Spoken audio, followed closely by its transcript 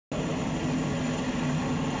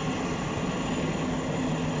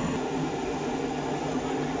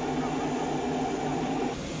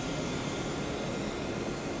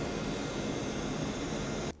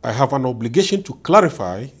I have an obligation to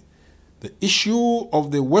clarify the issue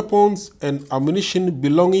of the weapons and ammunition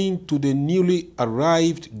belonging to the newly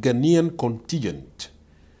arrived Ghanaian contingent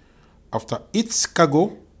after its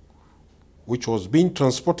cargo, which was being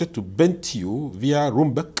transported to Bentiu via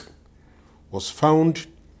Rumbek, was found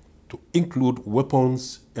to include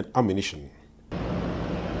weapons and ammunition.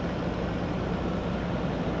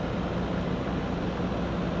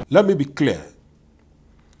 Let me be clear.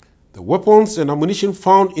 The weapons and ammunition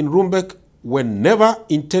found in Rumbek were never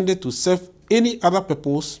intended to serve any other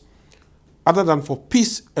purpose other than for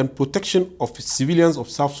peace and protection of civilians of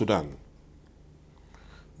South Sudan.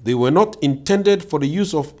 They were not intended for the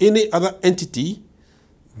use of any other entity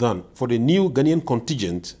than for the new Ghanaian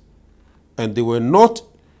contingent, and they were not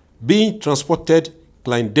being transported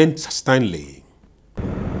clandestinely.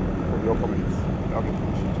 Your comments.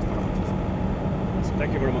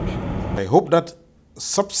 Thank you very much. I hope that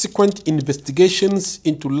subsequent investigations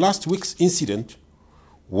into last week's incident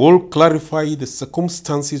will clarify the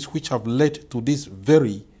circumstances which have led to this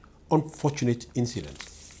very unfortunate incident.